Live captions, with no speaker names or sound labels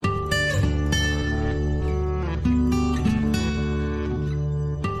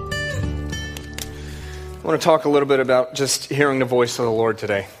I want to talk a little bit about just hearing the voice of the Lord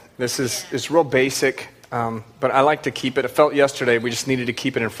today. This is real basic, but I like to keep it. I felt yesterday we just needed to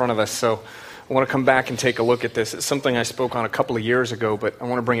keep it in front of us, so I want to come back and take a look at this. It's something I spoke on a couple of years ago, but I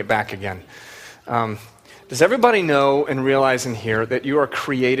want to bring it back again. Does everybody know and realize in here that you are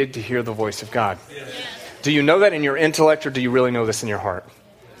created to hear the voice of God? Yes. Do you know that in your intellect, or do you really know this in your heart?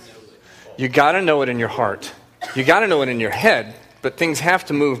 You got to know it in your heart. You got to know it in your head. But things have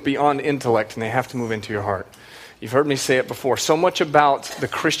to move beyond intellect, and they have to move into your heart. You've heard me say it before. So much about the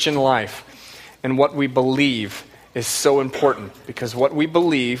Christian life and what we believe is so important, because what we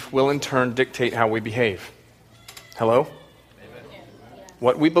believe will in turn dictate how we behave. Hello? Amen.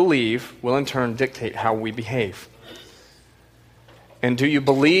 What we believe will in turn dictate how we behave. And do you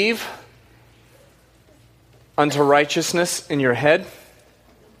believe unto righteousness in your head?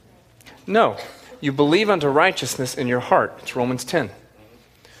 No. You believe unto righteousness in your heart. It's Romans 10.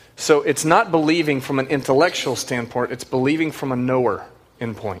 So it's not believing from an intellectual standpoint. It's believing from a knower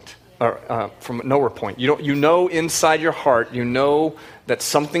point. From a knower point. You know inside your heart, you know that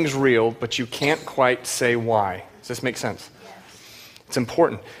something's real, but you can't quite say why. Does this make sense? It's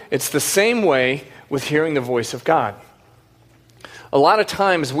important. It's the same way with hearing the voice of God. A lot of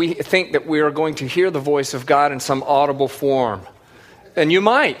times we think that we are going to hear the voice of God in some audible form. And you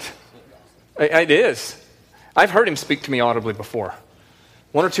might. It is. I've heard him speak to me audibly before.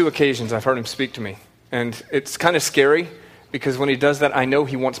 One or two occasions I've heard him speak to me. And it's kind of scary, because when he does that, I know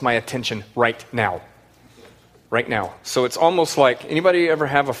he wants my attention right now. Right now. So it's almost like, anybody ever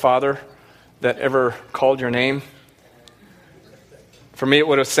have a father that ever called your name? For me, it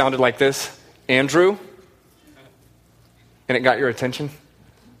would have sounded like this: Andrew. And it got your attention.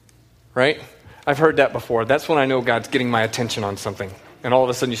 Right? I've heard that before. That's when I know God's getting my attention on something. And all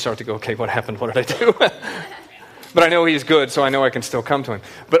of a sudden you start to go, okay, what happened? What did I do? But I know he's good, so I know I can still come to him.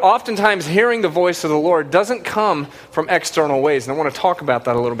 But oftentimes hearing the voice of the Lord doesn't come from external ways. And I want to talk about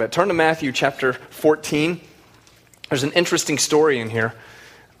that a little bit. Turn to Matthew chapter 14. There's an interesting story in here.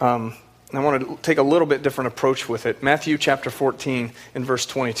 And I want to take a little bit different approach with it. Matthew chapter 14 and verse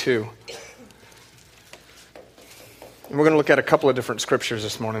 22. And we're going to look at a couple of different scriptures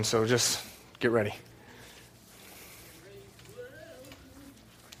this morning, so just get ready.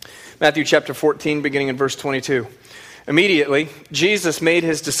 Matthew chapter 14, beginning in verse 22. Immediately, Jesus made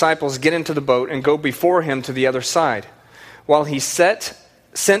his disciples get into the boat and go before him to the other side, while he sent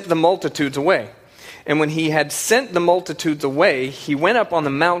the multitudes away. And when he had sent the multitudes away, he went up on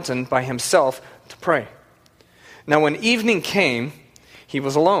the mountain by himself to pray. Now when evening came, he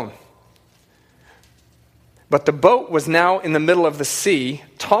was alone. But the boat was now in the middle of the sea,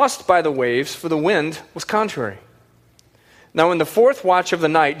 tossed by the waves, for the wind was contrary. Now in the fourth watch of the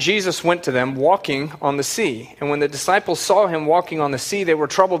night, Jesus went to them walking on the sea. And when the disciples saw him walking on the sea, they were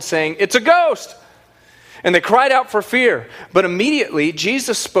troubled, saying, "It's a ghost!" And they cried out for fear. But immediately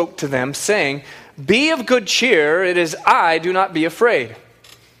Jesus spoke to them, saying, "Be of good cheer, it is I, do not be afraid."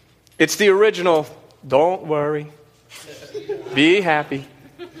 It's the original, don't worry, be happy.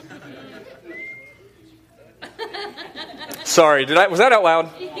 Sorry, was that out loud?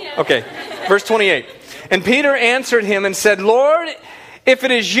 Okay, verse 28. And Peter answered him and said, "Lord, if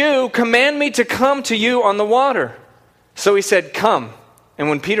it is you, command me to come to you on the water." So he said, "Come." And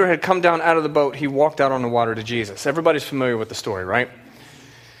when Peter had come down out of the boat, he walked out on the water to Jesus. Everybody's familiar with the story, right?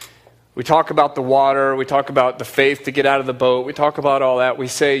 We talk about the water. We talk about the faith to get out of the boat. We talk about all that. We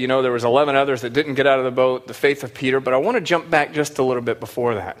say, there was 11 others that didn't get out of the boat, the faith of Peter. But I want to jump back just a little bit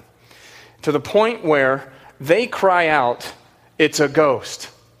before that, to the point where they cry out, "It's a ghost."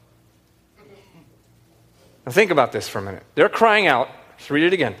 Now think about this for a minute. They're crying out. Let's read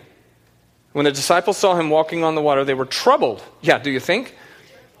it again. When the disciples saw him walking on the water, they were troubled. Yeah, do you think?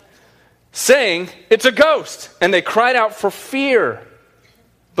 Saying, "It's a ghost." And they cried out for fear.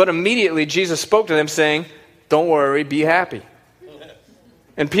 But immediately Jesus spoke to them, saying, "Don't worry, be happy."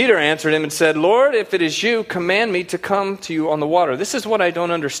 And Peter answered him and said, "Lord, if it is you, command me to come to you on the water." This is what I don't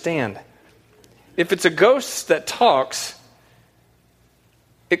understand. If it's a ghost that talks,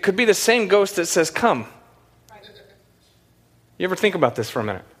 it could be the same ghost that says, "Come." You ever think about this for a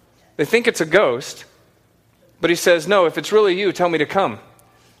minute? They think it's a ghost, but he says, "No, if it's really you, tell me to come."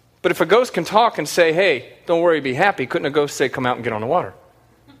 But if a ghost can talk and say, "Hey, don't worry, be happy," couldn't a ghost say, "Come out and get on the water"?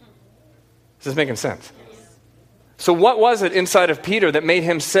 Is this making sense? So what was it inside of Peter that made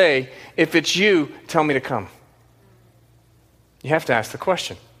him say, "If it's you, tell me to come"? You have to ask the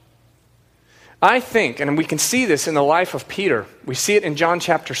question. I think, and we can see this in the life of Peter, we see it in John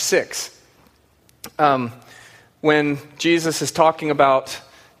chapter 6. When Jesus is talking about,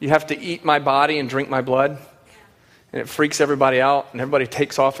 you have to eat my body and drink my blood, and it freaks everybody out, and everybody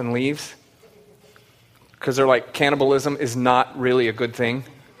takes off and leaves. because they're like, cannibalism is not really a good thing.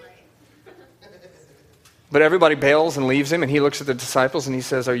 But everybody bails and leaves him, and he looks at the disciples and he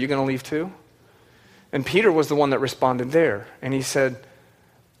says, are you going to leave too? And Peter was the one that responded there. And he said,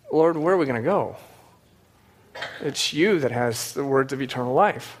 Lord, where are we going to go? It's you that has the words of eternal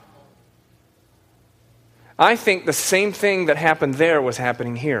life. I think the same thing that happened there was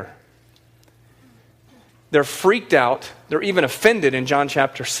happening here. They're freaked out. They're even offended in John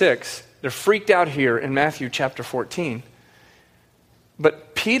chapter 6. They're freaked out here in Matthew chapter 14.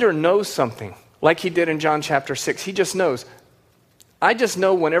 But Peter knows something, like he did in John chapter 6. He just knows. I just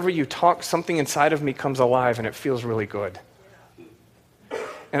know whenever you talk, something inside of me comes alive and it feels really good.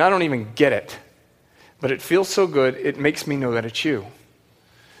 And I don't even get it. But it feels so good, it makes me know that it's you.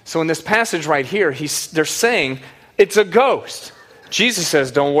 So in this passage right here, they're saying, it's a ghost. Jesus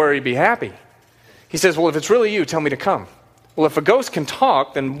says, don't worry, be happy. He says, well, if it's really you, tell me to come. Well, if a ghost can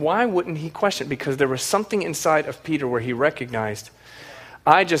talk, then why wouldn't he question? Because there was something inside of Peter where he recognized,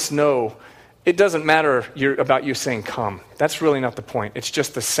 I just know it doesn't matter about you saying come. That's really not the point. It's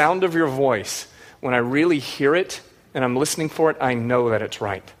just the sound of your voice. When I really hear it and I'm listening for it, I know that it's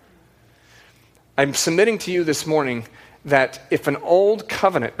right. I'm submitting to you this morning that if an old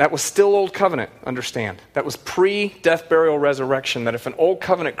covenant, that was still old covenant, understand, that was pre-death, burial, resurrection, that if an old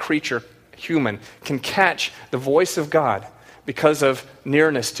covenant creature, human, can catch the voice of God because of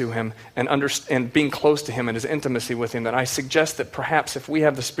nearness to him and being close to him and his intimacy with him, then I suggest that perhaps if we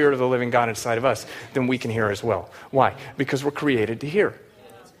have the Spirit of the living God inside of us, then we can hear as well. Why? Because we're created to hear.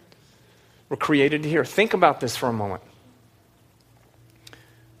 We're created to hear. Think about this for a moment.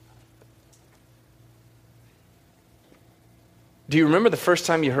 Do you remember the first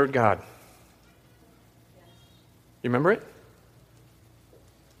time you heard God? You remember it?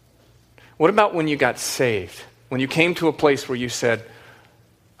 What about when you got saved? When you came to a place where you said,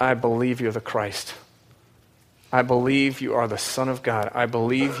 I believe you're the Christ. I believe you are the Son of God. I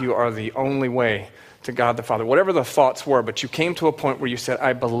believe you are the only way to God the Father. Whatever the thoughts were, but you came to a point where you said,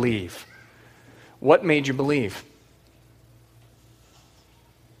 I believe. What made you believe?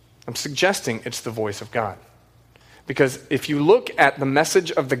 I'm suggesting it's the voice of God. Because if you look at the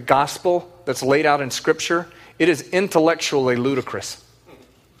message of the gospel that's laid out in Scripture, it is intellectually ludicrous.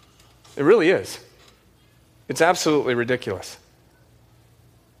 It really is. It's absolutely ridiculous.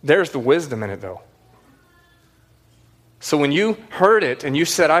 There's the wisdom in it, though. So when you heard it and you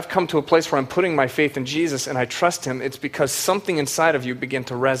said, I've come to a place where I'm putting my faith in Jesus and I trust him, it's because something inside of you began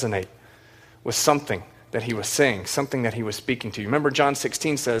to resonate with something that he was saying, something that he was speaking to you. Remember, John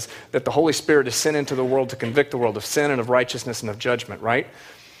 16 says that the Holy Spirit is sent into the world to convict the world of sin and of righteousness and of judgment, right?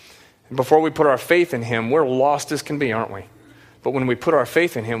 And before we put our faith in him, we're lost as can be, aren't we? But when we put our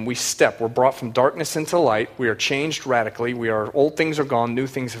faith in him, we're brought from darkness into light. We are changed radically. Old things are gone, new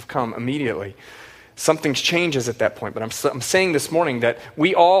things have come immediately. Something changes at that point. But I'm saying this morning that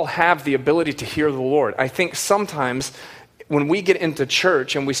we all have the ability to hear the Lord. I think sometimes when we get into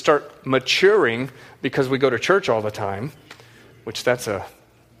church and we start maturing because we go to church all the time, which that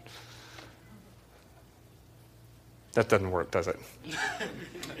doesn't work, does it?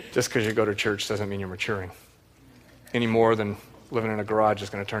 Just because you go to church doesn't mean you're maturing. Any more than living in a garage is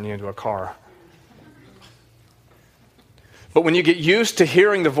going to turn you into a car. But when you get used to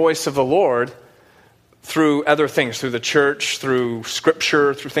hearing the voice of the Lord through other things, through the church, through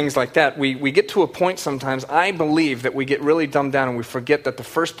Scripture, through things like that, we get to a point sometimes, I believe, that we get really dumbed down and we forget that the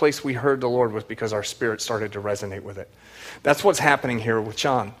first place we heard the Lord was because our spirit started to resonate with it. That's what's happening here with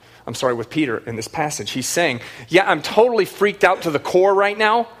with Peter in this passage. He's saying, yeah, I'm totally freaked out to the core right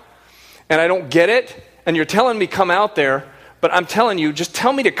now, and I don't get it, and you're telling me come out there, but I'm telling you, just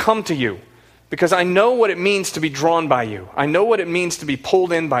tell me to come to you. Because I know what it means to be drawn by you. I know what it means to be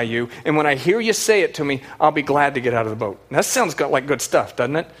pulled in by you. And when I hear you say it to me, I'll be glad to get out of the boat. And that sounds like good stuff,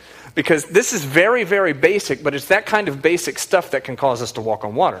 doesn't it? Because this is very, very basic, but it's that kind of basic stuff that can cause us to walk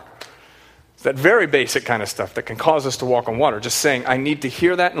on water. It's that very basic kind of stuff that can cause us to walk on water. Just saying, I need to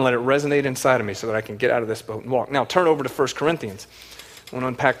hear that and let it resonate inside of me so that I can get out of this boat and walk. Now, turn over to 1 Corinthians. I want to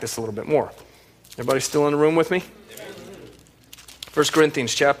unpack this a little bit more. Everybody still in the room with me? 1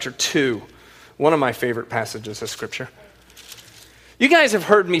 Corinthians chapter 2. One of my favorite passages of Scripture. You guys have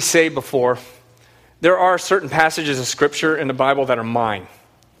heard me say before, there are certain passages of Scripture in the Bible that are mine.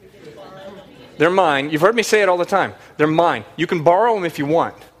 They're mine. You've heard me say it all the time. They're mine. You can borrow them if you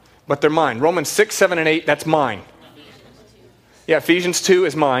want, but they're mine. Romans 6, 7, and 8, that's mine. Yeah, Ephesians 2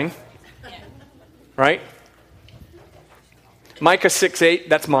 is mine. Right? Micah 6, 8,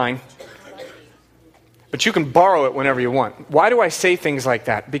 that's mine. But you can borrow it whenever you want. Why do I say things like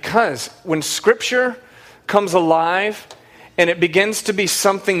that? Because when Scripture comes alive and it begins to be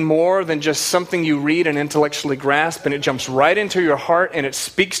something more than just something you read and intellectually grasp, and it jumps right into your heart and it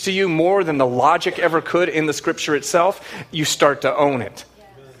speaks to you more than the logic ever could in the Scripture itself, you start to own it.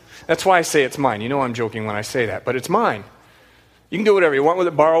 That's why I say it's mine. You know I'm joking when I say that, but it's mine. You can do whatever you want with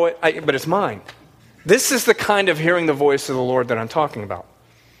it, borrow it, but it's mine. This is the kind of hearing the voice of the Lord that I'm talking about.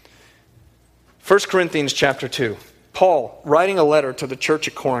 1 Corinthians chapter 2. Paul writing a letter to the church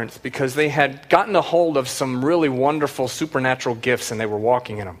at Corinth because they had gotten a hold of some really wonderful supernatural gifts and they were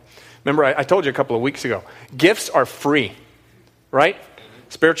walking in them. Remember, I told you a couple of weeks ago, gifts are free, right?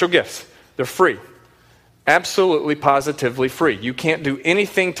 Spiritual gifts, they're free. Absolutely, positively free. You can't do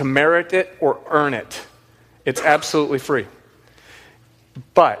anything to merit it or earn it. It's absolutely free.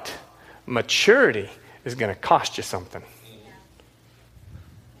 But maturity is going to cost you something.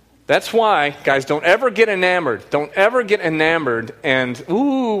 That's why, guys, don't ever get enamored. Don't ever get enamored and,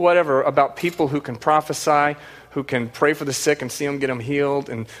 whatever, about people who can prophesy, who can pray for the sick and see them, get them healed,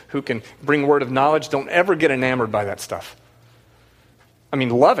 and who can bring word of knowledge. Don't ever get enamored by that stuff. I mean,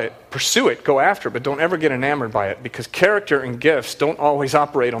 love it, pursue it, go after it, but don't ever get enamored by it because character and gifts don't always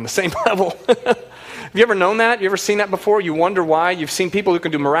operate on the same level. Have you ever known that? You ever seen that before? You wonder why? You've seen people who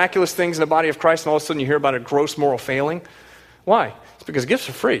can do miraculous things in the body of Christ and all of a sudden you hear about a gross moral failing. Why? It's because gifts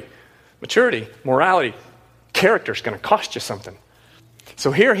are free. Maturity, morality, character is going to cost you something. So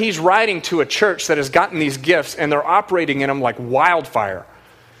here he's writing to a church that has gotten these gifts and they're operating in them like wildfire.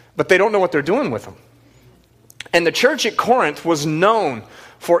 But they don't know what they're doing with them. And the church at Corinth was known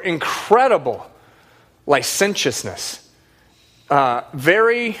for incredible licentiousness.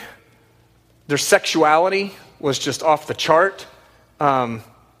 Their sexuality was just off the chart.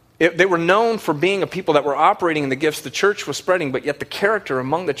 They were known for being a people that were operating in the gifts the church was spreading, but yet the character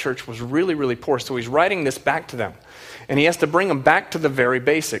among the church was really, really poor. So he's writing this back to them. And he has to bring them back to the very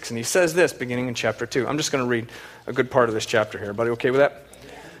basics. And he says this beginning in chapter 2. I'm just going to read a good part of this chapter here. Everybody okay with that?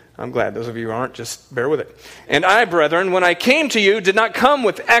 I'm glad. Those of you who aren't, just bear with it. And I, brethren, when I came to you, did not come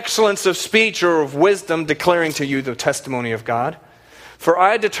with excellence of speech or of wisdom, declaring to you the testimony of God. For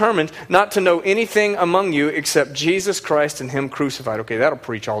I determined not to know anything among you except Jesus Christ and Him crucified. Okay, that'll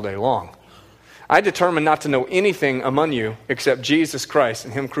preach all day long. I determined not to know anything among you except Jesus Christ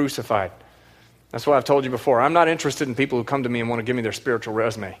and Him crucified. That's what I've told you before. I'm not interested in people who come to me and want to give me their spiritual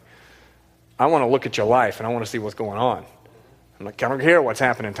resume. I want to look at your life and I want to see what's going on. I'm like, I don't care what's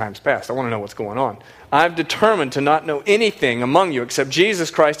happened in times past. I want to know what's going on. I've determined to not know anything among you except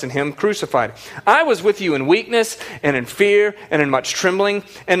Jesus Christ and Him crucified. I was with you in weakness and in fear and in much trembling,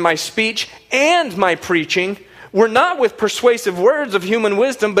 and my speech and my preaching were not with persuasive words of human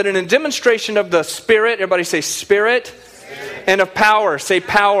wisdom, but in a demonstration of the Spirit. Everybody say Spirit. And of power. Say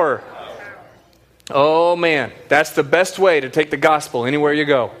power. Oh man, that's the best way to take the gospel anywhere you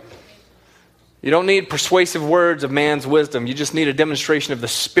go. You don't need persuasive words of man's wisdom. You just need a demonstration of the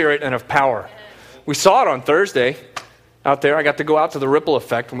Spirit and of power. We saw it on Thursday out there. I got to go out to the Ripple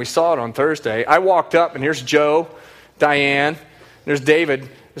Effect, and we saw it on Thursday. I walked up, and here's Joe, Diane, there's David.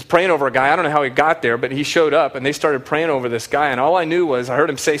 Was praying over a guy. I don't know how he got there, but he showed up, and they started praying over this guy. And all I knew was I heard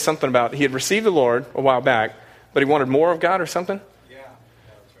him say something about he had received the Lord a while back, but he wanted more of God or something. Yeah,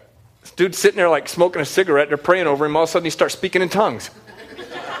 that's right. This dude's sitting there like smoking a cigarette. They're praying over him. All of a sudden, he starts speaking in tongues.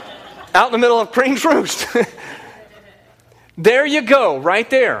 Out in the middle of Crane's Roost. There you go, right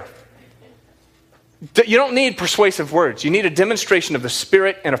there. You don't need persuasive words. You need a demonstration of the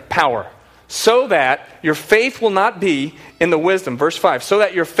Spirit and of power, so that your faith will not be in the wisdom. Verse 5, so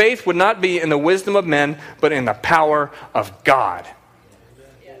that your faith would not be in the wisdom of men, but in the power of God.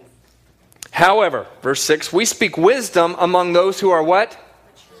 Yes. However, verse 6, we speak wisdom among those who are what?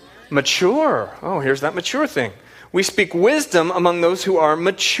 Mature. Oh, here's that mature thing. We speak wisdom among those who are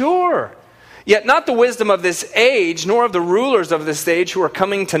mature. Yet not the wisdom of this age, nor of the rulers of this age who are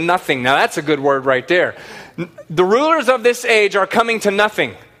coming to nothing. Now that's a good word right there. The rulers of this age are coming to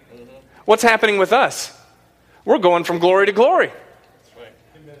nothing. What's happening with us? We're going from glory to glory.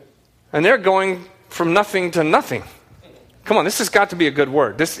 And they're going from nothing to nothing. Come on, this has got to be a good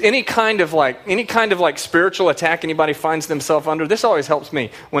word. Any kind of spiritual attack anybody finds themselves under, this always helps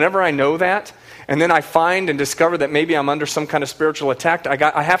me. Whenever I know that, and then I find and discover that maybe I'm under some kind of spiritual attack,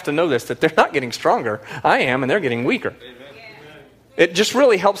 I have to know this, that they're not getting stronger. I am, and they're getting weaker. Amen. It just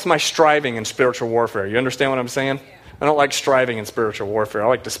really helps my striving in spiritual warfare. You understand what I'm saying? I don't like striving in spiritual warfare. I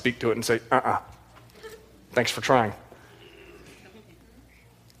like to speak to it and say, thanks for trying.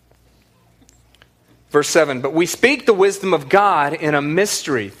 Verse 7, but we speak the wisdom of God in a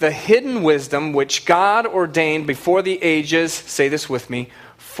mystery, the hidden wisdom which God ordained before the ages, say this with me,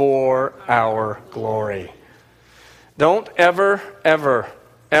 for our glory. Don't ever, ever,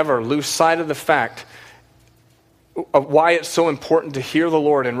 ever lose sight of the fact. of why it's so important to hear the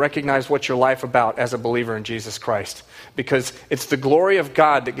Lord and recognize what your life about as a believer in Jesus Christ. Because it's the glory of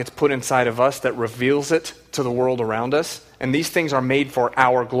God that gets put inside of us that reveals it to the world around us. And these things are made for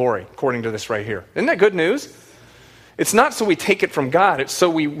our glory, according to this right here. Isn't that good news? It's not so we take it from God. It's so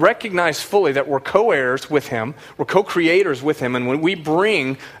we recognize fully that we're co-heirs with Him. We're co-creators with Him. And when we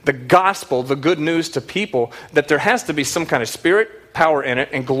bring the gospel, the good news to people, that there has to be some kind of spirit, power in it,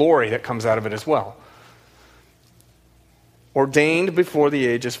 and glory that comes out of it as well. Ordained before the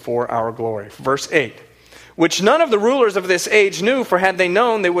ages for our glory. Verse 8. Which none of the rulers of this age knew, for had they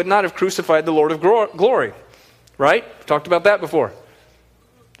known, they would not have crucified the Lord of glory. Right? Talked about that before.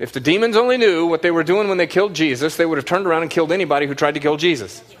 If the demons only knew what they were doing when they killed Jesus, they would have turned around and killed anybody who tried to kill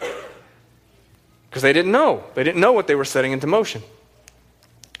Jesus. Because they didn't know. They didn't know what they were setting into motion.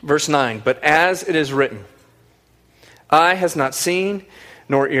 Verse 9. But as it is written, eye has not seen,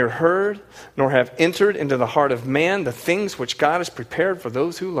 nor ear heard, nor have entered into the heart of man the things which God has prepared for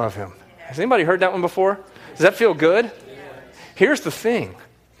those who love Him. Has anybody heard that one before? Does that feel good? Here's the thing.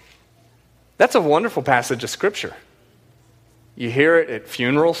 That's a wonderful passage of Scripture. You hear it at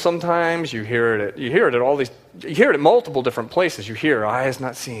funerals sometimes. You hear it at all these. You hear it at multiple different places. You hear, eye has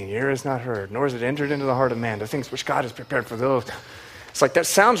not seen, ear has not heard, nor has it entered into the heart of man the things which God has prepared for those. It's like, that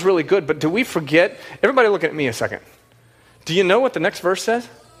sounds really good, but do we forget? Everybody look at me a second. Do you know what the next verse says?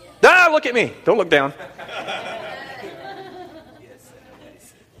 Ah, look at me. Don't look down.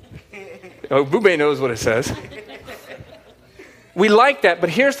 Oh, Bube knows what it says. We like that, but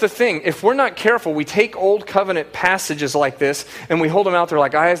here's the thing. If we're not careful, we take old covenant passages like this and we hold them out there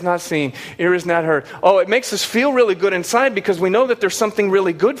like, eye has not seen, ear has not heard. Oh, it makes us feel really good inside because we know that there's something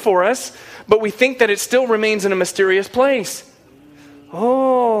really good for us, but we think that it still remains in a mysterious place.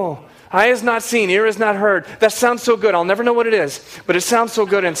 Oh, eye has not seen, ear has not heard. That sounds so good. I'll never know what it is, but it sounds so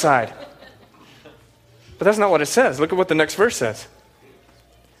good inside. But that's not what it says. Look at what the next verse says.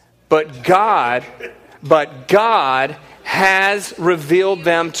 But God has revealed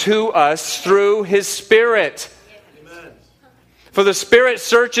them to us through His Spirit. Amen. For the Spirit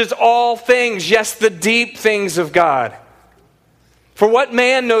searches all things, yes, the deep things of God. For what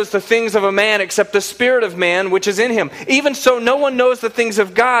man knows the things of a man except the spirit of man which is in him? Even so, no one knows the things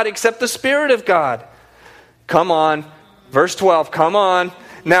of God except the Spirit of God. Come on. Verse 12, come on.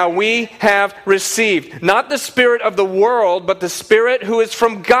 Now we have received not the spirit of the world, but the Spirit who is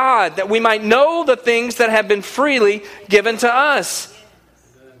from God, that we might know the things that have been freely given to us.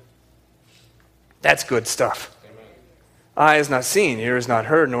 That's good stuff. Eye has not seen, ear has not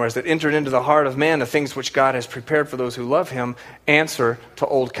heard, nor has it entered into the heart of man the things which God has prepared for those who love Him. Answer to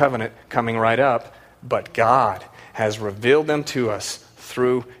Old Covenant coming right up. But God has revealed them to us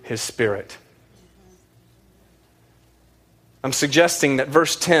through His Spirit. I'm suggesting that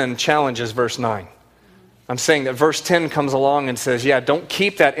verse 10 challenges verse 9. I'm saying that verse 10 comes along and says, yeah, don't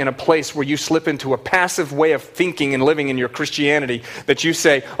keep that in a place where you slip into a passive way of thinking and living in your Christianity, that you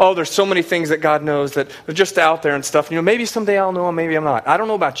say, oh, there's so many things that God knows that are just out there and stuff. You know, maybe someday I'll know them, maybe I'm not. I don't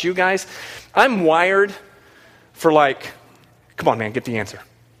know about you guys. I'm wired for come on, man, get the answer.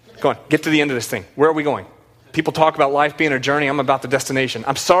 Go on, get to the end of this thing. Where are we going? People talk about life being a journey. I'm about the destination.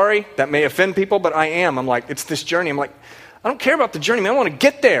 I'm sorry, that may offend people, but I am. I'm like, it's this journey. I'm like, I don't care about the journey, man. I want to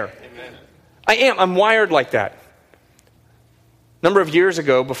get there. Amen. I am. I'm wired like that. A number of years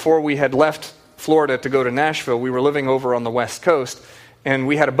ago, before we had left Florida to go to Nashville, we were living over on the West Coast, and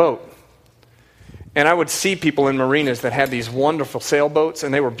we had a boat. And I would see people in marinas that had these wonderful sailboats,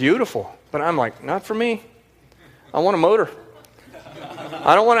 and they were beautiful. But I'm like, not for me. I want a motor.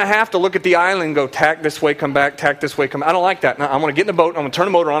 I don't want to have to look at the island and go, tack this way, come back, tack this way, come back. I don't like that. No, I want to get in the boat, I'm going to turn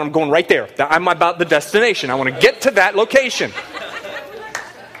the motor on, I'm going right there. I'm about the destination. I want to get to that location.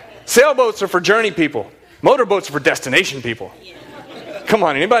 Sailboats are for journey people. Motorboats are for destination people. Come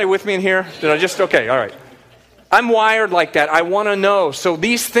on, anybody with me in here? Okay, all right. I'm wired like that. I want to know. So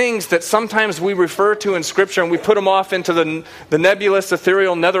these things that sometimes we refer to in Scripture and we put them off into the nebulous,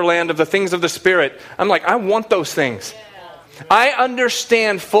 ethereal netherland of the things of the Spirit, I'm like, I want those things. I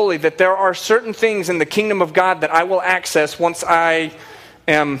understand fully that there are certain things in the kingdom of God that I will access once I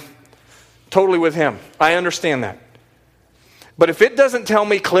am totally with Him. I understand that. But if it doesn't tell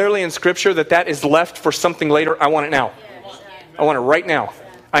me clearly in Scripture that that is left for something later, I want it now. I want it right now.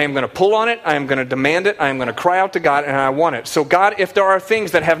 I am going to pull on it. I am going to demand it. I am going to cry out to God, and I want it. So God, if there are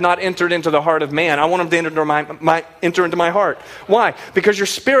things that have not entered into the heart of man, I want them to enter into my heart. Why? Because your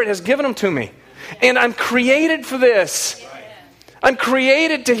Spirit has given them to me. And I'm created for this. I'm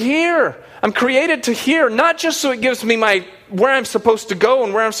created to hear. I'm created to hear, not just so it gives me where I'm supposed to go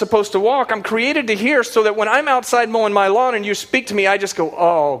and where I'm supposed to walk. I'm created to hear so that when I'm outside mowing my lawn and you speak to me, I just go,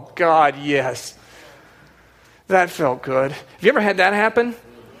 oh, God, yes. That felt good. Have you ever had that happen?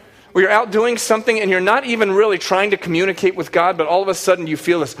 Where you're out doing something and you're not even really trying to communicate with God, but all of a sudden you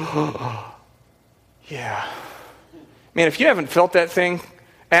feel this, yeah. Man, if you haven't felt that thing,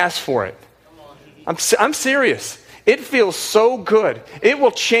 ask for it. I'm serious. It feels so good. It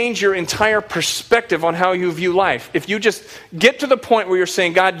will change your entire perspective on how you view life. If you just get to the point where you're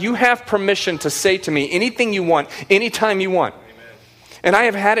saying, God, you have permission to say to me anything you want, anytime you want. Amen. And I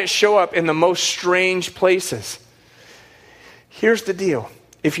have had it show up in the most strange places. Here's the deal.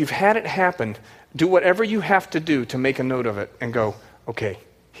 If you've had it happen, do whatever you have to do to make a note of it and go, okay,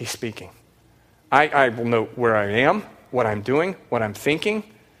 he's speaking. I will note where I am, what I'm doing, what I'm thinking.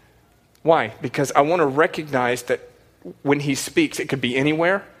 Why? Because I want to recognize that when he speaks, it could be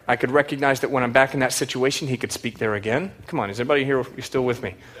anywhere. I could recognize that when I'm back in that situation, he could speak there again. Come on, is everybody here? You're still with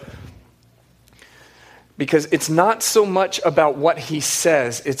me? Because it's not so much about what he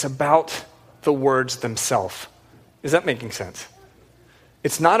says, it's about the words themselves. Is that making sense?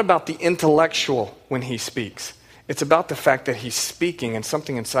 It's not about the intellectual when he speaks. It's about the fact that he's speaking and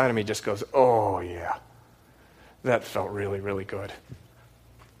something inside of me just goes, oh yeah, that felt really, really good.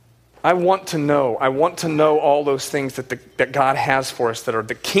 I want to know all those things that God has for us that are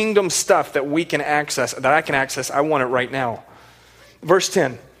the kingdom stuff that we can access, that I can access. I want it right now. Verse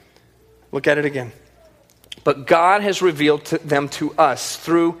 10, look at it again. But God has revealed them to us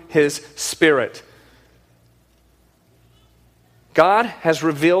through his Spirit. God has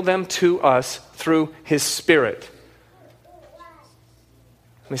revealed them to us through his Spirit.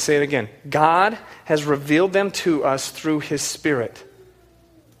 Let me say it again. God has revealed them to us through his Spirit.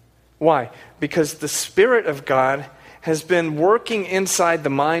 Why? Because the Spirit of God has been working inside the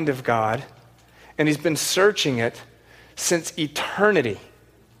mind of God, and he's been searching it since eternity.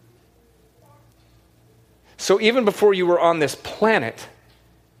 So even before you were on this planet,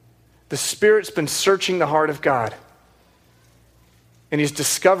 the Spirit's been searching the heart of God. And he's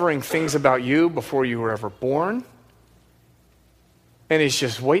discovering things about you before you were ever born. And he's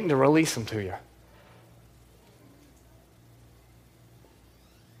just waiting to release them to you.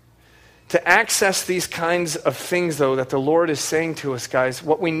 To access these kinds of things, though, that the Lord is saying to us, guys,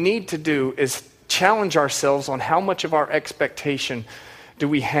 what we need to do is challenge ourselves on how much of our expectation do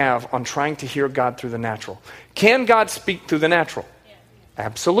we have on trying to hear God through the natural. Can God speak through the natural? Yeah.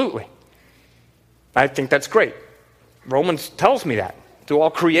 Absolutely. I think that's great. Romans tells me that. Through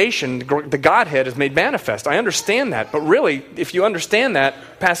all creation, the Godhead is made manifest. I understand that. But really, if you understand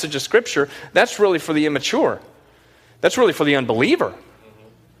that passage of Scripture, that's really for the immature. That's really for the unbeliever.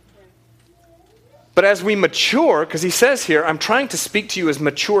 But as we mature, because he says here, I'm trying to speak to you as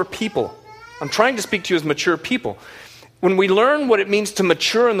mature people. I'm trying to speak to you as mature people. When we learn what it means to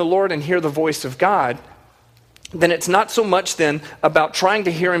mature in the Lord and hear the voice of God, then it's not so much then about trying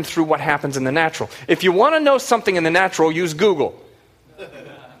to hear him through what happens in the natural. If you want to know something in the natural, use Google.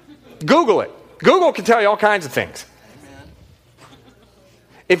 Google it. Google can tell you all kinds of things.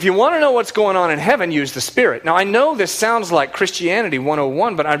 If you want to know what's going on in heaven, use the Spirit. Now, I know this sounds like Christianity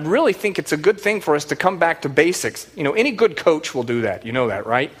 101, but I really think it's a good thing for us to come back to basics. You know, any good coach will do that. You know that,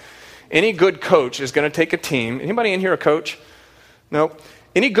 right? Any good coach is going to take a team. Anybody in here a coach? No.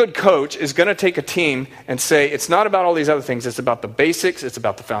 Any good coach is going to take a team and say, it's not about all these other things. It's about the basics. It's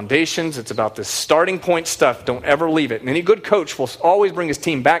about the foundations. It's about the starting point stuff. Don't ever leave it. And any good coach will always bring his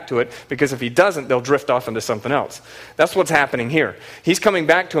team back to it, because if he doesn't, they'll drift off into something else. That's what's happening here. He's coming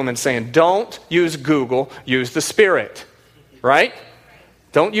back to him and saying, don't use Google, use the Spirit. Right?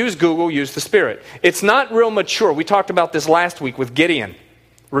 Don't use Google, use the Spirit. It's not real mature. We talked about this last week with Gideon.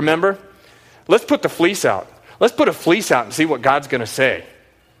 Remember? Let's put the fleece out. Let's put a fleece out and see what God's going to say.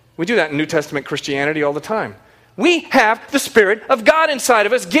 We do that in New Testament Christianity all the time. We have the Spirit of God inside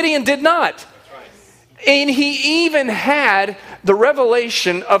of us. Gideon did not. Right. And he even had the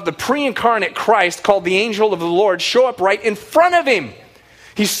revelation of the pre-incarnate Christ, called the angel of the Lord, show up right in front of him.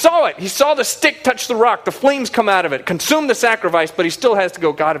 He saw it. He saw the stick touch the rock, the flames come out of it, consume the sacrifice, but he still has to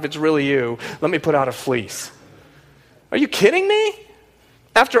go, God, if it's really you, let me put out a fleece. Are you kidding me?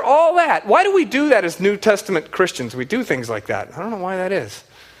 After all that, why do we do that as New Testament Christians? We do things like that. I don't know why that is.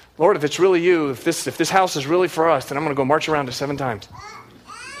 Lord, if it's really you, if this house is really for us, then I'm going to go march around it 7 times.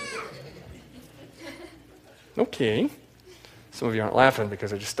 Okay. Some of you aren't laughing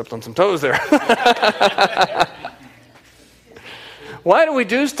because I just stepped on some toes there. Why do we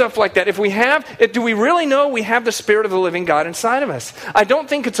do stuff like that? If we have, do we really know we have the Spirit of the living God inside of us? I don't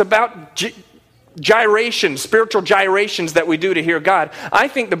think it's about gyrations, spiritual gyrations that we do to hear God. I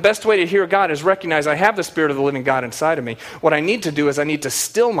think the best way to hear God is recognize I have the Spirit of the living God inside of me. What I need to do is I need to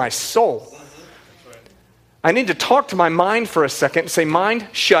still my soul. I need to talk to my mind for a second and say, mind,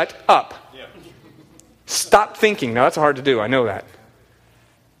 shut up. Stop thinking. Now, that's hard to do. I know that.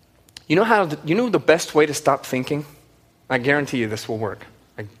 You know the best way to stop thinking? I guarantee you this will work.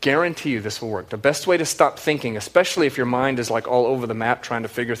 I guarantee you this will work. The best way to stop thinking, especially if your mind is like all over the map trying to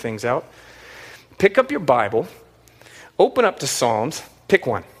figure things out, pick up your Bible, open up to Psalms, pick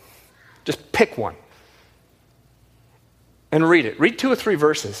one. Just pick one. And read it. Read 2 or 3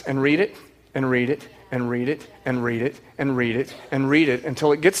 verses and read it and read it and read it and read it and read it and read it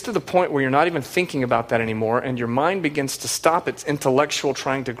until it gets to the point where you're not even thinking about that anymore and your mind begins to stop its intellectual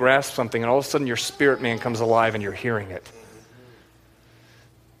trying to grasp something, and all of a sudden your spirit man comes alive and you're hearing it.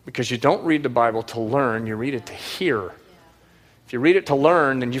 Because you don't read the Bible to learn, you read it to hear. If you read it to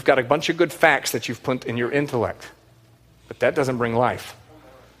learn, then you've got a bunch of good facts that you've put in your intellect. But that doesn't bring life.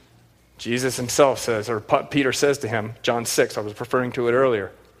 Jesus himself says, or Peter says to him, John 6, I was referring to it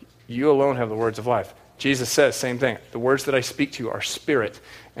earlier, you alone have the words of life. Jesus says, same thing, the words that I speak to you are spirit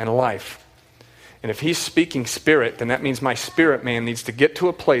and life. And if he's speaking spirit, then that means my spirit man needs to get to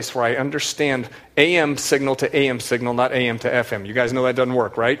a place where I understand AM signal to AM signal, not AM to FM. You guys know that doesn't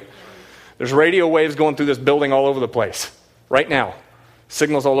work, right? There's radio waves going through this building all over the place right now.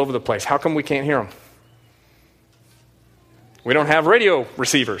 Signals all over the place. How come we can't hear them? We don't have radio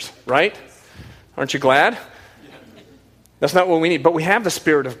receivers, right? Aren't you glad? That's not what we need. But we have the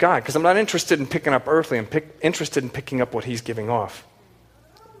Spirit of God, because I'm not interested in picking up earthly. I'm interested in picking up what he's giving off.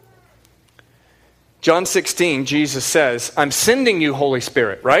 John 16, Jesus says, I'm sending you, Holy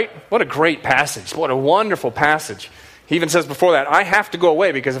Spirit, right? What a great passage. What a wonderful passage. He even says before that, I have to go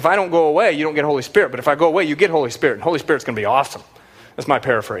away, because if I don't go away, you don't get Holy Spirit. But if I go away, you get Holy Spirit. And Holy Spirit's going to be awesome. That's my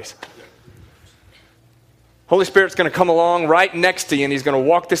paraphrase. Holy Spirit's going to come along right next to you, and he's going to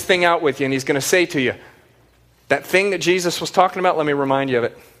walk this thing out with you, and he's going to say to you, that thing that Jesus was talking about, let me remind you of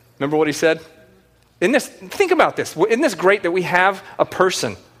it. Remember what he said? Think about this. Isn't this great that we have a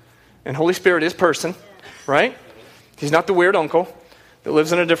person? And Holy Spirit is person, right? He's not the weird uncle that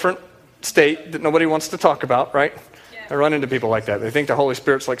lives in a different state that nobody wants to talk about, right? Yeah. I run into people like that. They think the Holy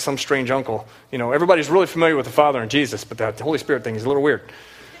Spirit's like some strange uncle. You know, everybody's really familiar with the Father and Jesus, but the Holy Spirit thing is a little weird.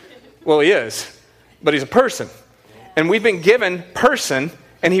 Well, he is, but he's a person. And we've been given person,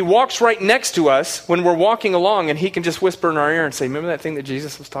 and he walks right next to us when we're walking along, and he can just whisper in our ear and say, remember that thing that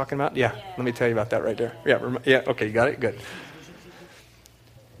Jesus was talking about? Yeah. Let me tell you about that right there. Yeah, okay, you got it? Good.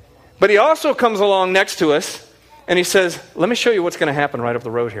 But he also comes along next to us, and he says, let me show you what's going to happen right up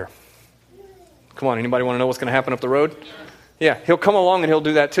the road here. Come on, anybody want to know what's going to happen up the road? Yeah, he'll come along and he'll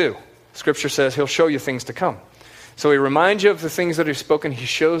do that too. Scripture says he'll show you things to come. So he reminds you of the things that he's spoken. He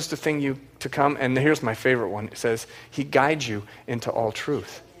shows the thing to come. And here's my favorite one. It says, he guides you into all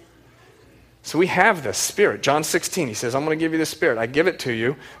truth. So we have this Spirit. John 16, he says, I'm going to give you the Spirit. I give it to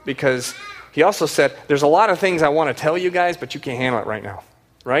you because he also said, there's a lot of things I want to tell you guys, but you can't handle it right now.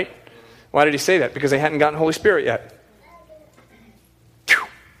 Right? Why did he say that? Because they hadn't gotten Holy Spirit yet.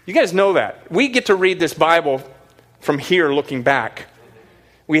 You guys know that. We get to read this Bible from here looking back.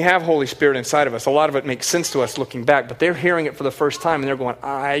 We have Holy Spirit inside of us. A lot of it makes sense to us looking back, but they're hearing it for the first time and they're going,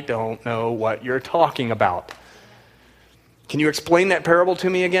 I don't know what you're talking about. Can you explain that parable to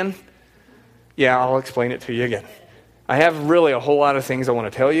me again? Yeah, I'll explain it to you again. I have really a whole lot of things I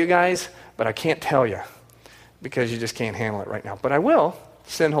want to tell you guys, but I can't tell you because you just can't handle it right now. But I will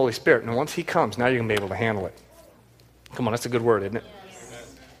send Holy Spirit, and once he comes, now you're going to be able to handle it. Come on, that's a good word, isn't it?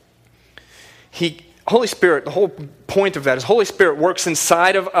 Holy Spirit, the whole point of that is Holy Spirit works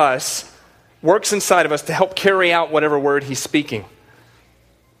inside of us to help carry out whatever word he's speaking.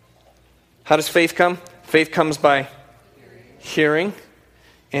 How does faith come? Faith comes by hearing,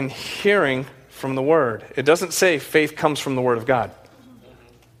 and hearing from the word. It doesn't say faith comes from the word of God.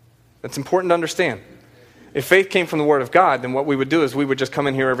 That's important to understand. If faith came from the word of God, then what we would do is we would just come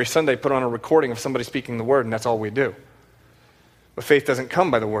in here every Sunday, put on a recording of somebody speaking the word, and that's all we do. But faith doesn't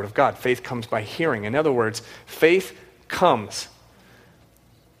come by the word of God. Faith comes by hearing. In other words, faith comes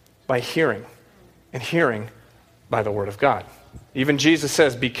by hearing, and hearing by the word of God. Even Jesus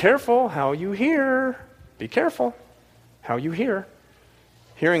says, be careful how you hear. Be careful how you hear.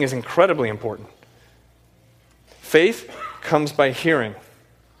 Hearing is incredibly important. Faith comes by hearing.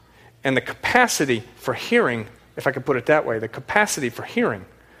 And the capacity for hearing, if I could put it that way, the capacity for hearing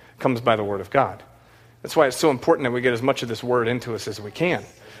comes by the word of God. That's why it's so important that we get as much of this word into us as we can.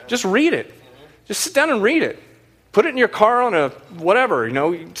 Just read it. Just sit down and read it. Put it in your car on a whatever,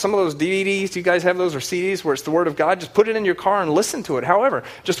 some of those DVDs, you guys have those, or CDs where it's the word of God. Just put it in your car and listen to it. However,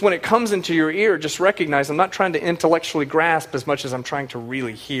 just when it comes into your ear, just recognize I'm not trying to intellectually grasp as much as I'm trying to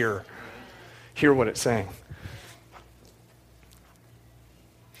really hear what it's saying.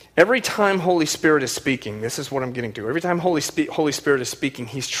 Every time Holy Spirit is speaking, this is what I'm getting to. Every time Holy Spirit is speaking,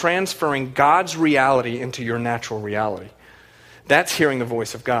 he's transferring God's reality into your natural reality. That's hearing the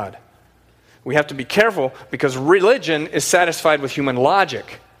voice of God. We have to be careful because religion is satisfied with human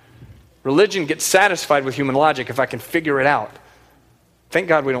logic. Religion gets satisfied with human logic if I can figure it out. Thank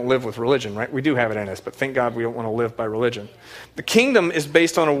God we don't live with religion, right? We do have it in us, but thank God we don't want to live by religion. The kingdom is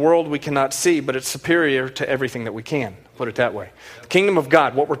based on a world we cannot see, but it's superior to everything that we can. Put it that way. The kingdom of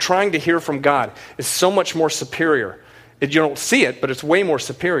God, what we're trying to hear from God, is so much more superior. You don't see it, but it's way more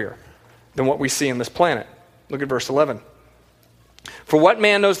superior than what we see in this planet. Look at verse 11. For what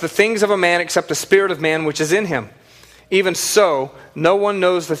man knows the things of a man except the spirit of man which is in him? Even so, no one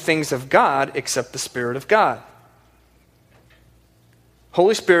knows the things of God except the Spirit of God.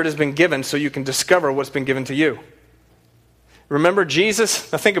 Holy Spirit has been given so you can discover what's been given to you. Remember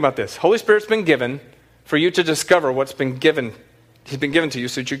Jesus? Now think about this. Holy Spirit's been given for you to discover what's been given. He's been given to you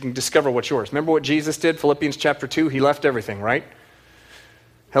so that you can discover what's yours. Remember what Jesus did? Philippians chapter 2, he left everything, right?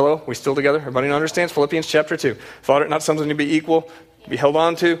 Hello? We still together? Everybody understands? Philippians chapter 2. Thought it not something to be equal, to be held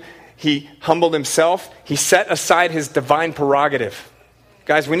on to. He humbled himself. He set aside his divine prerogative.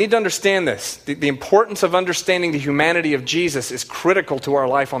 Guys, we need to understand this. The importance of understanding the humanity of Jesus is critical to our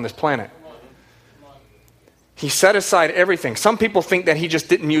life on this planet. He set aside everything. Some people think that he just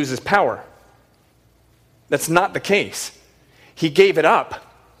didn't use his power. That's not the case. He gave it up.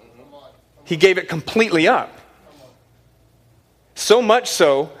 He gave it completely up. So much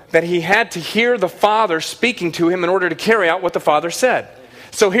so that he had to hear the Father speaking to him in order to carry out what the Father said.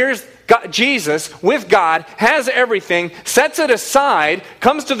 So here's God, Jesus with God, has everything, sets it aside,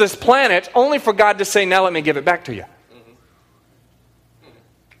 comes to this planet only for God to say, now let me give it back to you.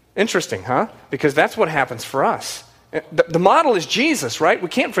 Interesting, huh? Because that's what happens for us. The model is Jesus, right? We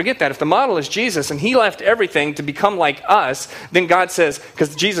can't forget that. If the model is Jesus and he left everything to become like us, then God says,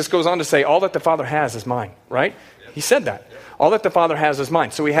 because Jesus goes on to say, all that the Father has is mine, right? He said that. All that the Father has is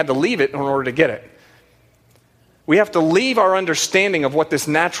mine. So he had to leave it in order to get it. We have to leave our understanding of what this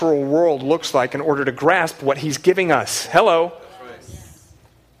natural world looks like in order to grasp what he's giving us. Hello?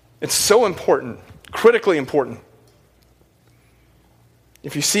 It's so important, critically important.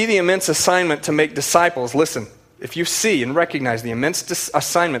 If you see the immense assignment to make disciples, listen, if you see and recognize the immense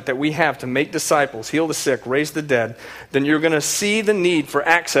assignment that we have to make disciples, heal the sick, raise the dead, then you're going to see the need for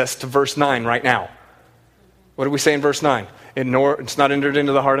access to verse 9 right now. What do we say in verse 9? It's not entered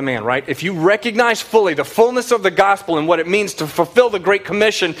into the heart of man, right? If you recognize fully the fullness of the gospel and what it means to fulfill the Great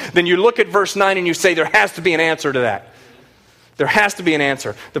Commission, then you look at verse 9 and you say there has to be an answer to that. There has to be an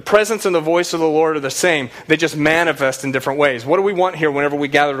answer. The presence and the voice of the Lord are the same. They just manifest in different ways. What do we want here whenever we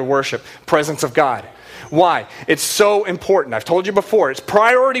gather to worship? Presence of God. Why? It's so important. I've told you before, it's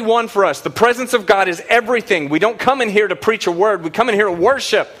priority one for us. The presence of God is everything. We don't come in here to preach a word. We come in here to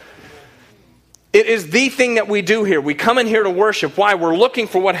worship. It is the thing that we do here. We come in here to worship. Why? We're looking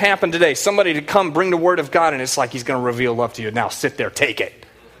for what happened today. Somebody to come bring the word of God, and it's like he's going to reveal love to you. Now sit there, take it.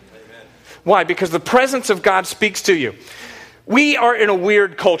 Amen. Why? Because the presence of God speaks to you. We are in a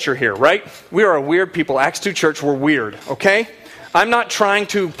weird culture here, right? We are a weird people. Acts 2 Church, we're weird, okay? I'm not trying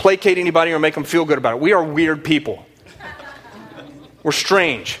to placate anybody or make them feel good about it. We are weird people. We're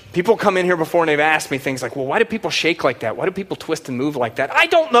strange. People come in here before and they've asked me things like, well, why do people shake like that? Why do people twist and move like that? I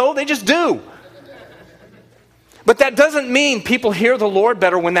don't know. They just do. But that doesn't mean people hear the Lord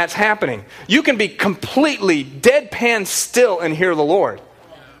better when that's happening. You can be completely deadpan still and hear the Lord.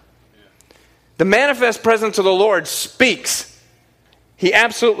 The manifest presence of the Lord speaks. He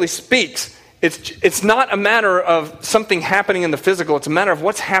absolutely speaks. It's not a matter of something happening in the physical. It's a matter of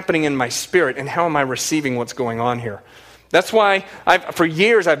what's happening in my spirit and how am I receiving what's going on here. That's why for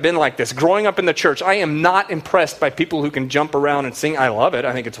years I've been like this. Growing up in the church, I am not impressed by people who can jump around and sing. I love it.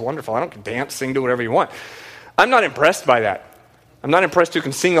 I think it's wonderful. I don't dance, sing, do whatever you want. I'm not impressed by that. I'm not impressed who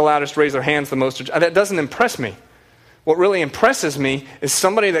can sing the loudest, raise their hands the most. That doesn't impress me. What really impresses me is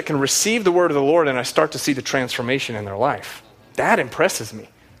somebody that can receive the word of the Lord and I start to see the transformation in their life. That impresses me.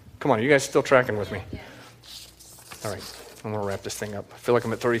 Come on, are you guys still tracking with me? All right, I'm going to wrap this thing up. I feel like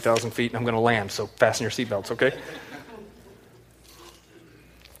I'm at 30,000 feet and I'm going to land, so fasten your seatbelts, okay?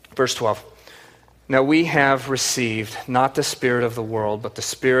 Verse 12. Now we have received not the spirit of the world, but the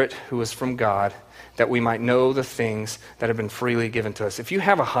Spirit who is from God, that we might know the things that have been freely given to us. If you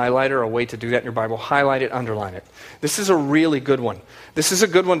have a highlighter or a way to do that in your Bible, highlight it, underline it. This is a really good one. This is a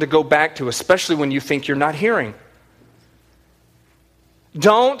good one to go back to, especially when you think you're not hearing.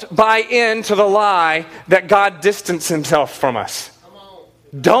 Don't buy into the lie that God distanced himself from us.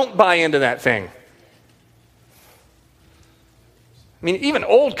 Don't buy into that thing. I mean, even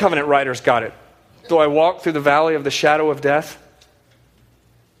old covenant writers got it. Though I walk through the valley of the shadow of death.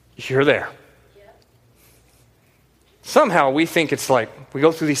 you're there. Somehow we think it's like we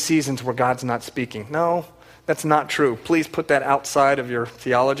go through these seasons where God's not speaking. No, that's not true. Please put that outside of your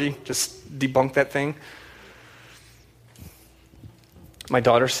theology. Just debunk that thing. My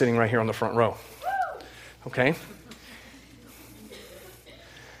daughter's sitting right here on the front row. Okay?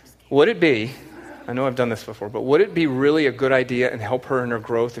 Would it be, I know I've done this before, but would it be really a good idea and help her in her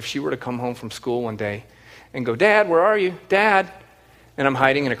growth if she were to come home from school one day and go, Dad, where are you? Dad? And I'm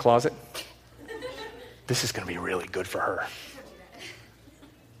hiding in a closet? This is going to be really good for her.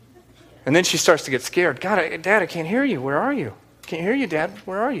 And then she starts to get scared. Dad, I can't hear you. Where are you? Can't hear you, Dad.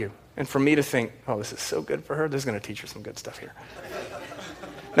 Where are you? And for me to think, oh, this is so good for her. This is going to teach her some good stuff here.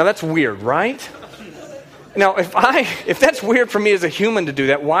 Now, that's weird, right? Now, if that's weird for me as a human to do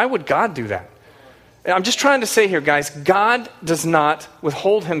that, why would God do that? I'm just trying to say here, guys, God does not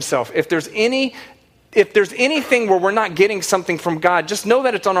withhold himself. If there's anything where we're not getting something from God, just know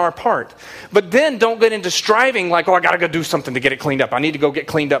that it's on our part. But then don't get into striving like, oh, I got to go do something to get it cleaned up. I need to go get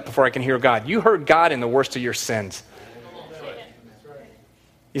cleaned up before I can hear God. You heard God in the worst of your sins.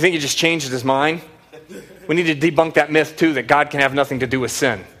 You think he just changed his mind? We need to debunk that myth too, that God can have nothing to do with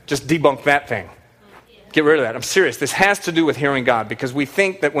sin. Just debunk that thing. Get rid of that. I'm serious. This has to do with hearing God because we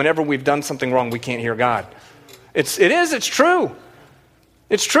think that whenever we've done something wrong, we can't hear God. It's true.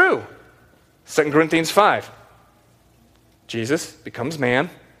 It's true. 2 Corinthians 5. Jesus becomes man.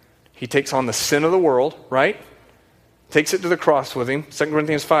 He takes on the sin of the world, right? Takes it to the cross with him. 2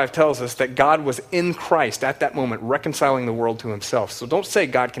 Corinthians 5 tells us that God was in Christ at that moment, reconciling the world to himself. So don't say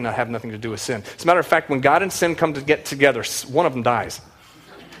God cannot have nothing to do with sin. As a matter of fact, when God and sin come to get together, one of them dies.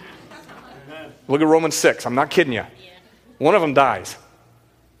 Look at Romans 6. I'm not kidding you. One of them dies.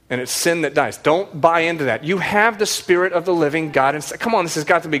 And it's sin that dies. Don't buy into that. You have the Spirit of the living God inside. Come on, this has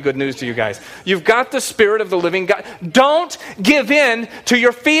got to be good news to you guys. You've got the Spirit of the living God. Don't give in to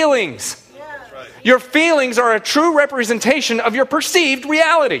your feelings. Your feelings are a true representation of your perceived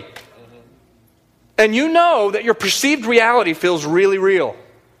reality. And you know that your perceived reality feels really real,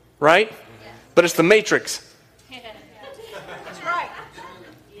 right? But it's the matrix. That's right.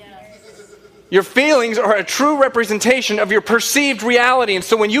 Your feelings are a true representation of your perceived reality. And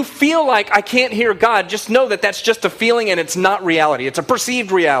so when you feel like I can't hear God, just know that that's just a feeling and it's not reality. It's a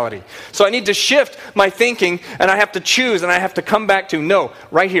perceived reality. So I need to shift my thinking and I have to choose and I have to come back to, no,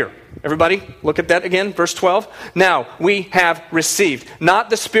 right here. Everybody, look at that again, verse 12. Now, we have received, not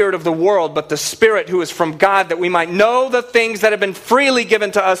the spirit of the world, but the Spirit who is from God, that we might know the things that have been freely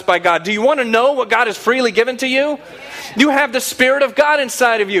given to us by God. Do you want to know what God has freely given to you? You have the Spirit of God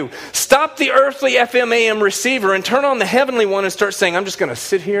inside of you. Stop the earthly FM AM receiver and turn on the heavenly one and start saying, I'm just going to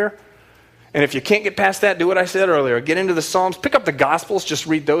sit here. And if you can't get past that, do what I said earlier. Get into the Psalms. Pick up the Gospels. Just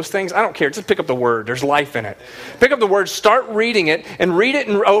read those things. I don't care. Just pick up the Word. There's life in it. Pick up the Word. Start reading it. And read it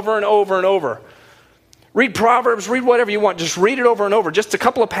over and over and over. Read Proverbs. Read whatever you want. Just read it over and over. Just a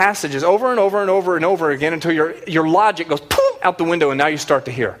couple of passages over and over and over and over again until your logic goes poof, out the window and now you start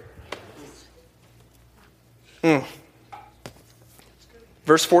to hear.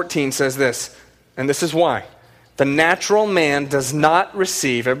 Verse 14 says this. And this is why. The natural man does not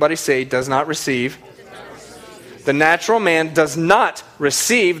receive, everybody say, does not receive. The natural man does not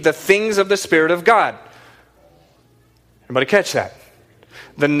receive the things of the Spirit of God. Everybody catch that?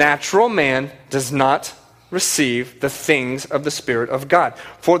 The natural man does not receive the things of the Spirit of God,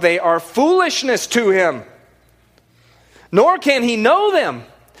 for they are foolishness to him. Nor can he know them,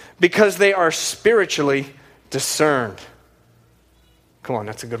 because they are spiritually discerned. Come on,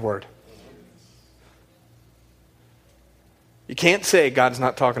 that's a good word. You can't say God's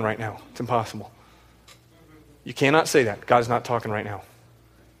not talking right now. It's impossible. You cannot say that. God's not talking right now.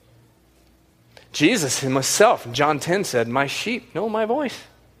 Jesus himself in John 10 said, my sheep know my voice.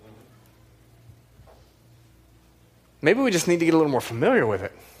 Maybe we just need to get a little more familiar with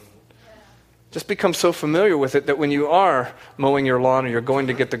it. Just become so familiar with it that when you are mowing your lawn or you're going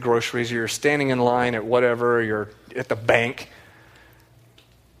to get the groceries or you're standing in line at whatever, or you're at the bank,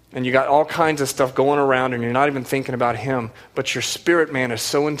 and you got all kinds of stuff going around and you're not even thinking about him, but your spirit man is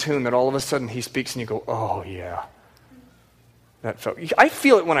so in tune that all of a sudden he speaks and you go, oh yeah. That felt. I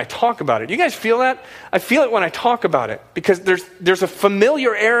feel it when I talk about it. You guys feel that? I feel it when I talk about it because there's a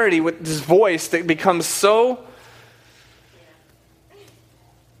familiarity with this voice that becomes so.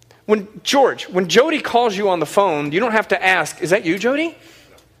 When Jody calls you on the phone, you don't have to ask, is that you, Jody?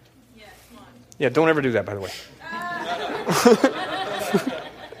 Yeah, come on. Yeah, don't ever do that, by the way.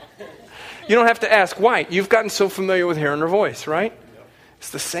 You don't have to ask why. You've gotten so familiar with hearing her voice, right?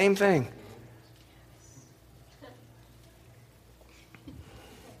 It's the same thing.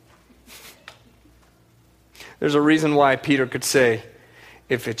 There's a reason why Peter could say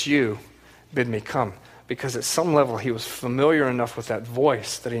If it's you, bid me come. Because at some level he was familiar enough with that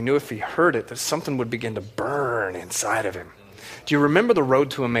voice that he knew if he heard it, that something would begin to burn inside of him. Do you remember the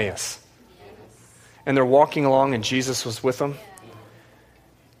road to Emmaus? And they're walking along and Jesus was with them.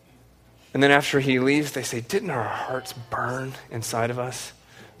 And then after he leaves, they say, didn't our hearts burn inside of us?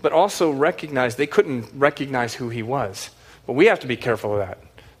 But also recognize, they couldn't recognize who he was. But we have to be careful of that.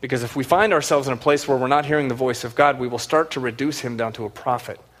 Because if we find ourselves in a place where we're not hearing the voice of God, we will start to reduce him down to a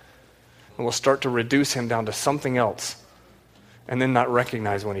prophet. And we'll start to reduce him down to something else. And then not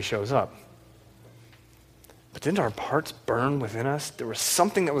recognize when he shows up. But didn't our hearts burn within us? There was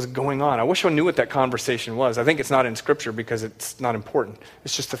something that was going on. I wish I knew what that conversation was. I think it's not in Scripture because it's not important.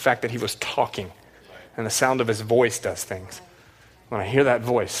 It's just the fact that he was talking. And the sound of his voice does things. When I hear that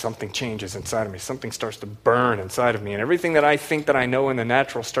voice, something changes inside of me. Something starts to burn inside of me. And everything that I think that I know in the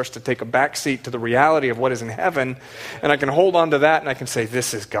natural starts to take a backseat to the reality of what is in heaven. And I can hold on to that and I can say,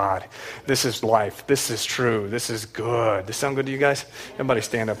 this is God. This is life. This is true. This is good. Does this sound good to you guys? Everybody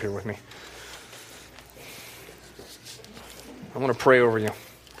stand up here with me. I want to pray over you.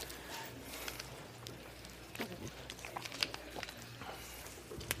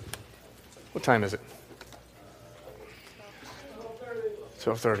 What time is it?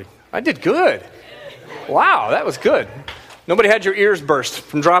 12:30. I did good. Wow, that was good. Nobody had your ears burst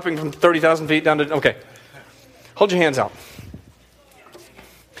from dropping from 30,000 feet down to... Okay. Hold your hands out.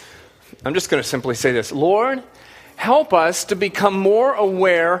 I'm just going to simply say this. Lord, help us to become more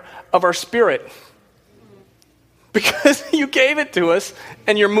aware of our spirit. Because you gave it to us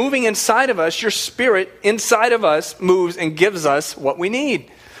and you're moving inside of us. Your spirit inside of us moves and gives us what we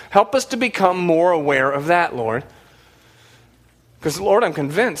need. Help us to become more aware of that, Lord. Because, Lord,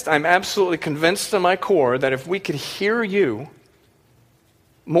 I'm absolutely convinced to my core that if we could hear you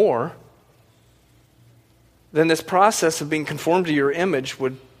more, then this process of being conformed to your image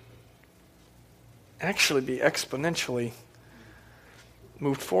would actually be exponentially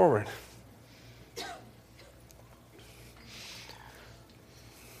moved forward.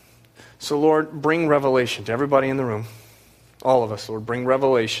 So, Lord, bring revelation to everybody in the room. All of us, Lord, bring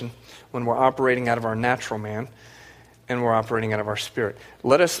revelation when we're operating out of our natural man and we're operating out of our spirit.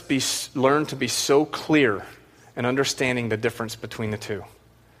 Let us learn to be so clear in understanding the difference between the two,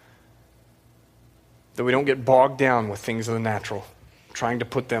 that we don't get bogged down with things of the natural, trying to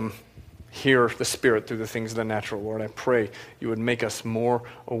put them, hear the spirit through the things of the natural. Lord, I pray you would make us more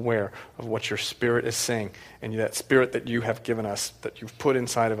aware of what your spirit is saying, and that spirit that you have given us, that you've put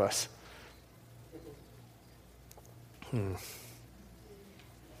inside of us. I'm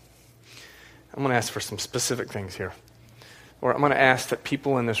going to ask for some specific things here. Or I'm going to ask that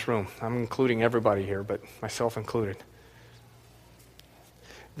people in this room, I'm including everybody here, but myself included,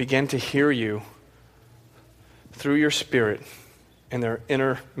 begin to hear you through your spirit in their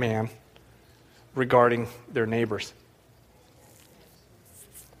inner man regarding their neighbors,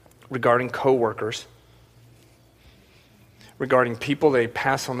 regarding coworkers, regarding people they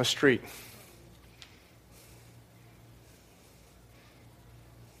pass on the street.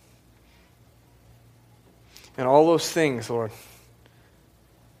 And all those things, Lord,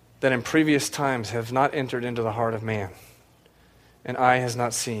 that in previous times have not entered into the heart of man, and eye has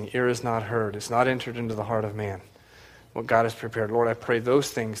not seen, ear has not heard, it's not entered into the heart of man, what God has prepared. Lord, I pray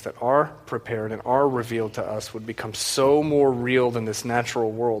those things that are prepared and are revealed to us would become so more real than this natural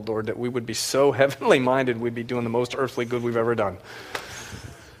world, Lord, that we would be so heavenly minded we'd be doing the most earthly good we've ever done.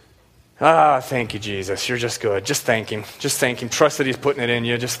 Thank you, Jesus. You're just good. Just thank him. Just thank him. Trust that he's putting it in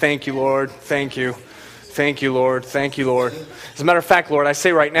you. Just thank you, Lord. Thank you. Thank you, Lord. Thank you, Lord. As a matter of fact, Lord, I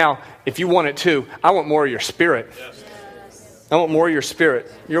say right now, if you want it too, I want more of your spirit. I want more of your spirit.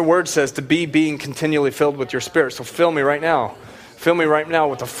 Your word says to be being continually filled with your spirit. So fill me right now. Fill me right now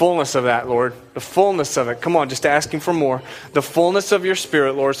with the fullness of that, Lord. The fullness of it. Come on, just asking for more. The fullness of your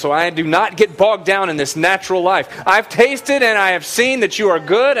spirit, Lord, so I do not get bogged down in this natural life. I've tasted and I have seen that you are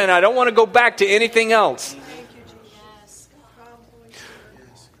good, and I don't want to go back to anything else.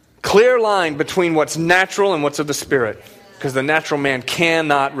 Clear line between what's natural and what's of the Spirit. Because the natural man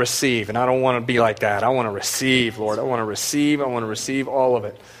cannot receive. And I don't want to be like that. I want to receive, Lord. I want to receive. I want to receive all of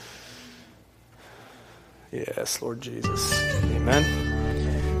it. Yes, Lord Jesus. Amen.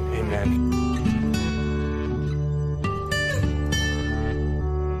 Amen.